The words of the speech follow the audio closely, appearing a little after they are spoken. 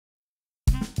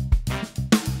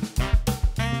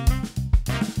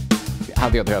How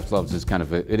the Other Half Loves is kind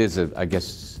of a, it is a, I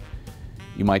guess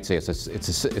you might say it's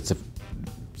a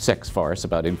sex farce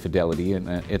about infidelity, and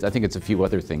I think it's a few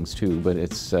other things too, but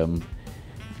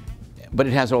but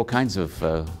it has all kinds of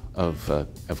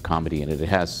comedy in it. It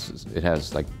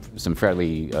has like some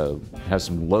fairly has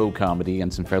some low comedy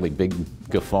and some fairly big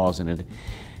guffaws in it,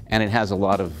 and it has a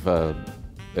lot of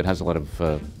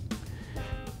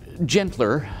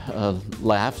gentler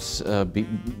laughs,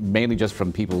 mainly just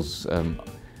from people's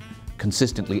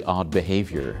consistently odd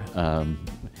behavior,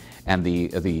 and the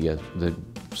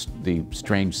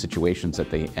strange situations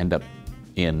that they end up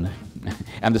in,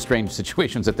 and the strange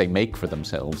situations that they make for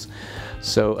themselves.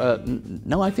 So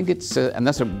no, I think it's and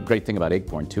that's a great thing about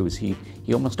Ayckbourn too, is he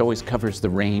almost always covers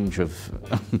the range of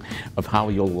of how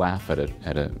you'll laugh at a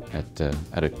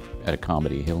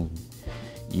comedy. There'll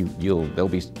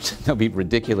be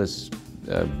ridiculous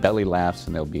belly laughs,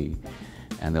 and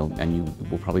you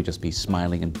will probably just be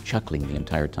smiling and chuckling the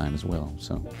entire time as well.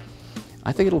 So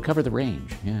I think it'll cover the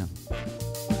range, yeah.